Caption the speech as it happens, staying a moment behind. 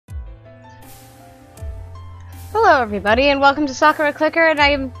Hello everybody and welcome to Sakura Clicker, and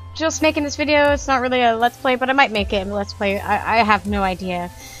I'm just making this video. It's not really a let's play, but I might make it a let's play. I have no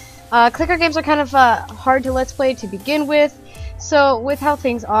idea. Clicker games are kind of hard to let's play to begin with, so with how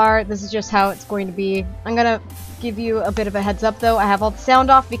things are, this is just how it's going to be. I'm gonna give you a bit of a heads up though. I have all the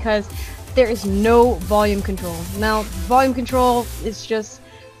sound off because there is no volume control. Now, volume control is just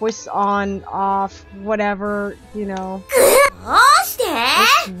voice on, off, whatever, you know.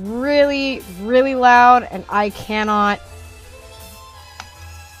 It's really, really loud, and I cannot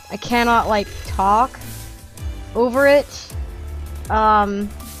like talk over it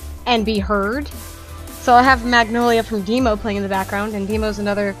and be heard. So I have Magnolia from Demo playing in the background, and Demo's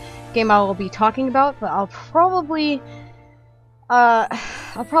another game I will be talking about, but I'll probably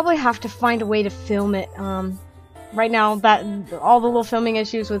have to find a way to film it. Right now, that all the little filming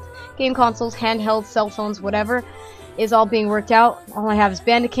issues with game consoles, handhelds, cell phones, whatever, is all being worked out. All I have is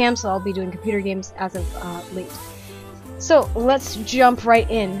Bandicam, so I'll be doing computer games as of late. So let's jump right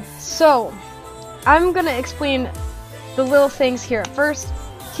in. So I'm gonna explain the little things here. First,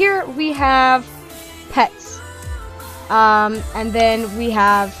 here we have pets, and then we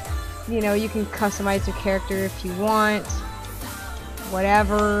have, you know, you can customize your character if you want,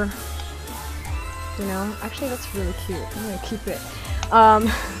 whatever. You know, actually that's really cute. I'm gonna keep it.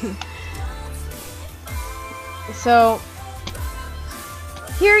 So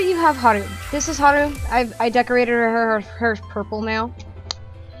here you have Haru. This is Haru. I decorated her purple now.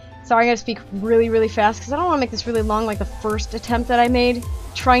 Sorry, I'm gonna speak really, really fast because I don't want to make this really long like the first attempt that I made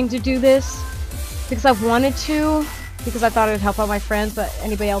trying to do this, because I wanted to, because I thought it would help out my friends, but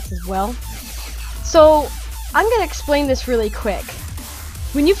anybody else as well. So I'm gonna explain this really quick.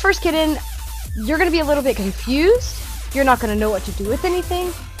 When you first get in, you're gonna be a little bit confused. You're not gonna know what to do with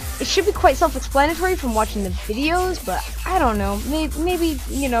anything. It should be quite self-explanatory from watching the videos, but I don't know. Maybe,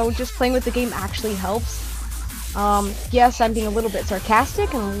 you know, just playing with the game actually helps. Yes, I'm being a little bit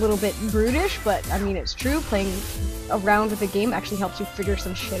sarcastic and a little bit brutish, but I mean, it's true. Playing around with the game actually helps you figure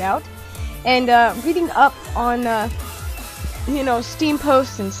some shit out. And reading up on, you know, Steam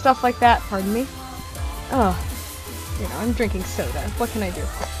posts and stuff like that, pardon me. Oh, you know, I'm drinking soda. What can I do?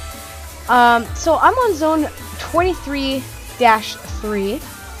 So I'm on zone 23-3.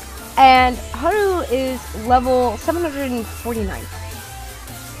 And Haru is level 749.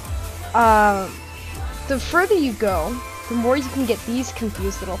 The further you go, the more you can get these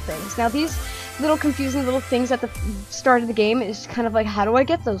confused little things. Now, these little confusing little things at the start of the game is kind of like, how do I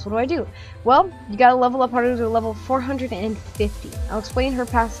get those? What do I do? Well, you gotta level up Haru to level 450. I'll explain her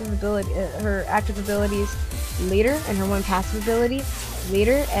passive ability, her active abilities later, and her one passive ability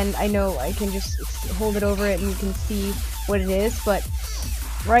later. And I know I can just hold it over it and you can see what it is, but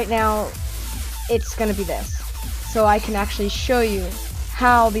right now, it's gonna be this. So I can actually show you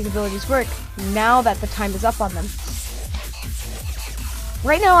how these abilities work now that the time is up on them.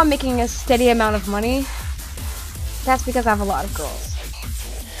 Right now I'm making a steady amount of money. That's because I have a lot of girls.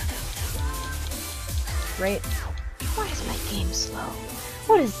 Right? Why is my game slow?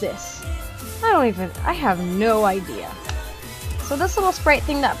 What is this? I have no idea. So this little sprite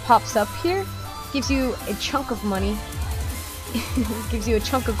thing that pops up here gives you a chunk of money. Gives you a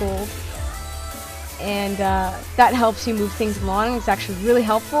chunk of gold, and that helps you move things along. It's actually really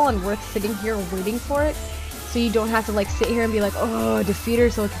helpful and worth sitting here waiting for it, so you don't have to like sit here and be like, oh, defeat her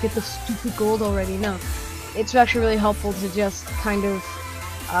so I can get the stupid gold already. No, it's actually really helpful to just kind of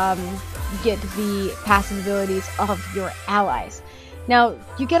get the passive abilities of your allies. Now,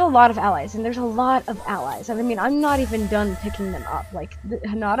 you get a lot of allies, and there's a lot of allies, and I mean, I'm not even done picking them up. Like,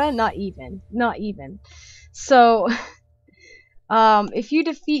 Hanada, not even. So if you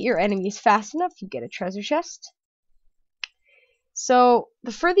defeat your enemies fast enough, you get a treasure chest. So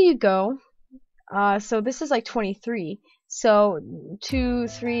the further you go, so this is like 23. So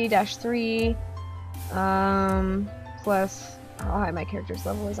 3-3 plus how high my character's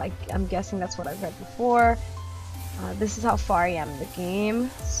level is. I'm guessing that's what I've read before. This is how far I am in the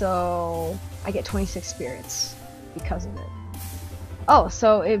game. So I get 26 spirits because of it. Oh,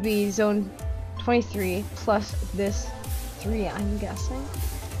 so it'd be zone 23 plus this 3, I'm guessing.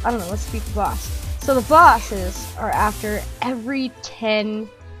 I don't know, let's beat the boss. So the bosses are after every 10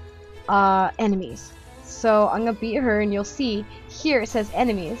 enemies. So I'm gonna beat her, and you'll see here it says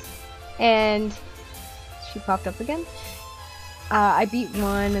enemies, and she popped up again. I beat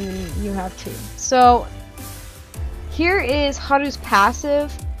 1, and then you have 2. So here is Haru's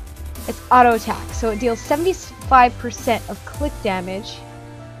passive. It's auto attack, so it deals 75% of click damage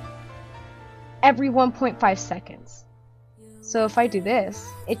every 1.5 seconds. So if I do this,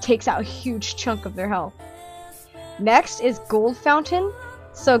 it takes out a huge chunk of their health. Next is Gold Fountain.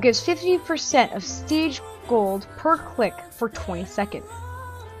 So it gives 50% of stage gold per click for 20 seconds.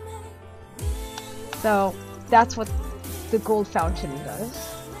 So that's what the gold fountain does.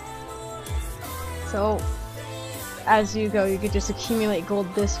 So as you go, you could just accumulate gold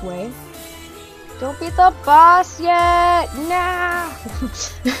this way. Don't beat the boss yet! Nah!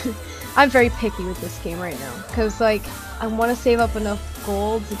 I'm very picky with this game right now, because like, I want to save up enough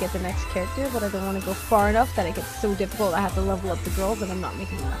gold to get the next character, but I don't want to go far enough that it gets so difficult I have to level up the girls and I'm not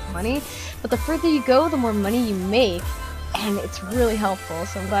making enough money. But the further you go, the more money you make, and it's really helpful,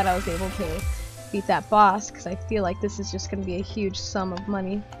 so I'm glad I was able to beat that boss, because I feel like this is just going to be a huge sum of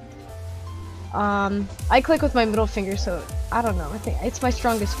money. I click with my middle finger, so I don't know, I think it's my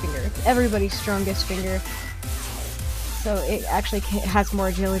strongest finger. It's everybody's strongest finger. So it actually has more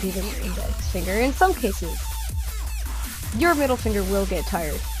agility than your index finger. In some cases, your middle finger will get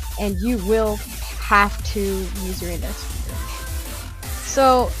tired, and you will have to use your index finger.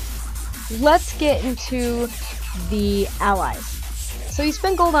 So let's get into the allies. So you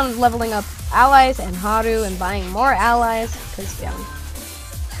spend gold on leveling up allies and Haru and buying more allies, because down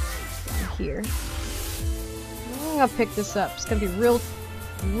here. I'm gonna pick this up. It's gonna be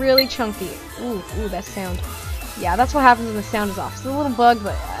really chunky. Ooh, that sound. Yeah, that's what happens when the sound is off. It's a little bug,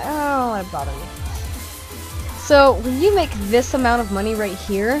 but I don't let it bother me. So when you make this amount of money right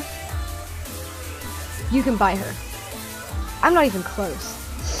here, you can buy her. I'm not even close.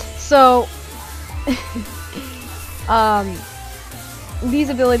 So these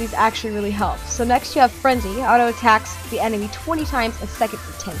abilities actually really help. So next you have Frenzy. Auto attacks the enemy 20 times a second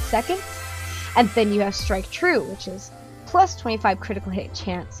for 10 seconds. And then you have Strike True, which is plus 25 critical hit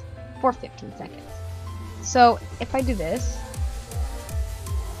chance for 15 seconds. So if I do this,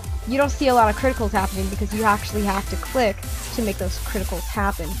 you don't see a lot of criticals happening because you actually have to click to make those criticals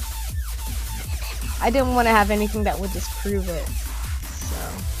happen. I didn't want to have anything that would disprove it, so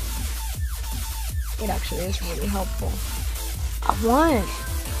it actually is really helpful. I want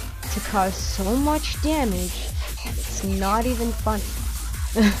to cause so much damage that it's not even funny.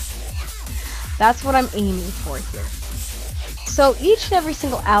 That's what I'm aiming for here. So each and every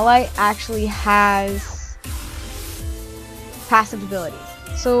single ally actually has passive abilities.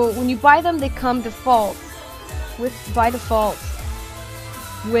 So when you buy them, they come by default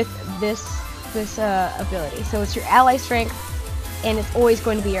with this ability. So it's your ally strength, and it's always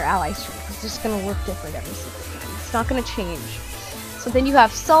going to be your ally strength. It's just going to look different every single time. It's not going to change. So then you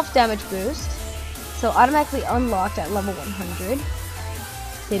have self damage boost. So automatically unlocked at level 100.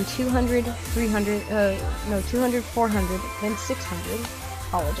 Then 200, 300, 200, 400, then 600.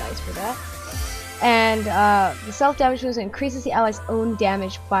 Apologize for that. And the self-damage boost increases the ally's own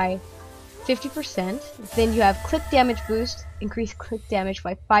damage by 50%. Then you have click damage boost, increase click damage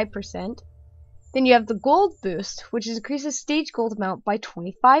by 5%. Then you have the gold boost, which increases stage gold amount by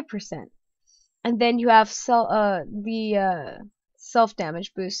 25%. And then you have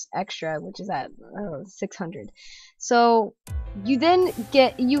self-damage boost extra, which is at 600. So you then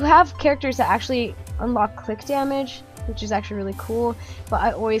you have characters that actually unlock click damage, which is actually really cool, but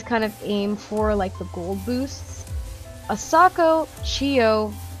I always kind of aim for like the gold boosts. Asako,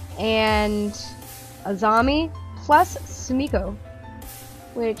 Chio, and Azami, plus Sumiko,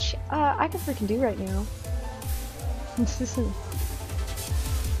 which I can freaking do right now.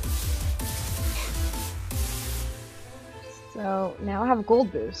 So now I have a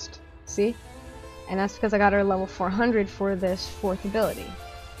gold boost, see? And that's because I got her level 400 for this 4th ability.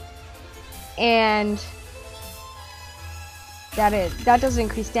 And that doesn't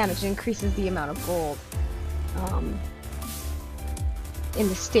increase damage, it increases the amount of gold in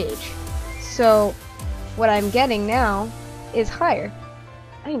the stage. So what I'm getting now is higher.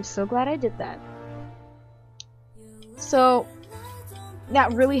 I am so glad I did that. So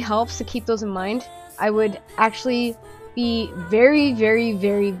that really helps to keep those in mind. I would actually be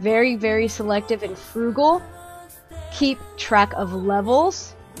very selective and frugal. Keep track of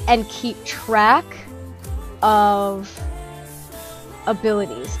levels and keep track of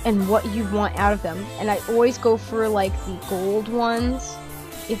abilities and what you want out of them. And I always go for like the gold ones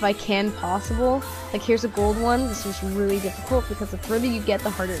if I can possible. Like here's a gold one. This was really difficult because the further you get, the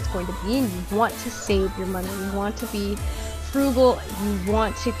harder it's going to be, and you want to save your money. You want to be frugal. You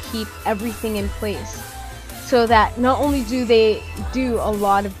want to keep everything in place, so that not only do they do a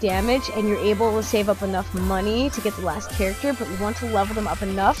lot of damage and you're able to save up enough money to get the last character, but you want to level them up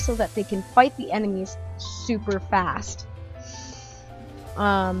enough so that they can fight the enemies super fast.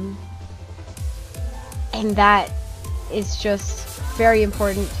 And that is just very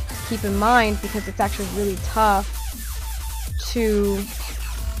important to keep in mind, because it's actually really tough to,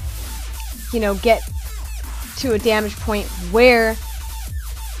 you know, get to a damage point where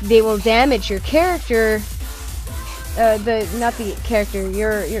they will damage your character not the character,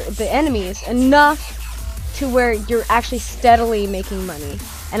 the enemies enough to where you're actually steadily making money.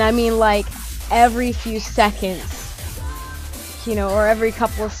 And I mean like every few seconds, you know, or every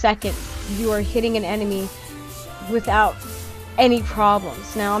couple of seconds, you are hitting an enemy without any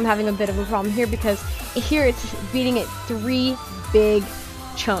problems. Now I'm having a bit of a problem here because here it's beating it 3 big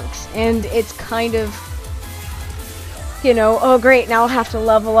chunks, and it's kind of, you know, oh great, now I'll have to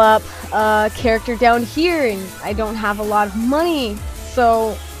level up character down here, and I don't have a lot of money,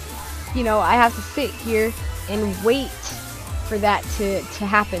 so, you know, I have to sit here and wait for that to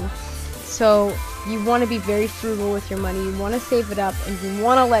happen. So you want to be very frugal with your money. You want to save it up, and you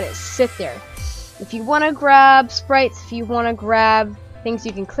want to let it sit there. If you want to grab sprites, if you want to grab things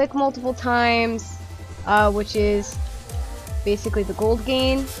you can click multiple times, which is basically the gold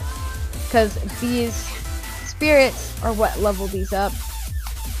gain, because these spirits are what level these up.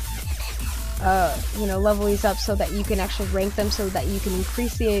 You know, level these up so that you can actually rank them, so that you can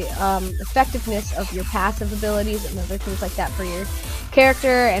increase the effectiveness of your passive abilities and other things like that for your character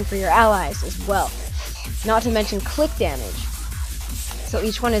and for your allies as well. Not to mention click damage. So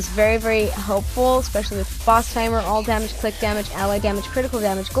each one is very, very helpful, especially with boss timer, all damage, click damage, ally damage, critical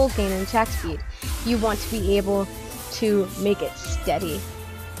damage, gold gain, and attack speed. You want to be able to make it steady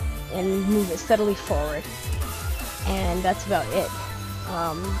and move it steadily forward. And that's about it.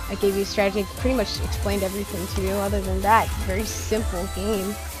 I gave you a strategy, pretty much explained everything to you. Other than that, it's a very simple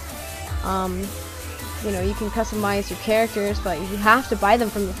game. You know, you can customize your characters, but you have to buy them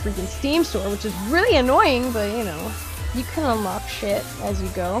from the freaking Steam store, which is really annoying, but you know, you can unlock shit as you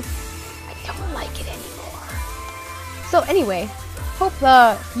go. I don't like it anymore. So anyway, hope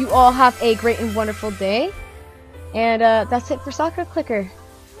you all have a great and wonderful day. And that's it for Sakura Clicker.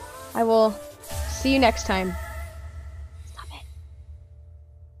 I will see you next time.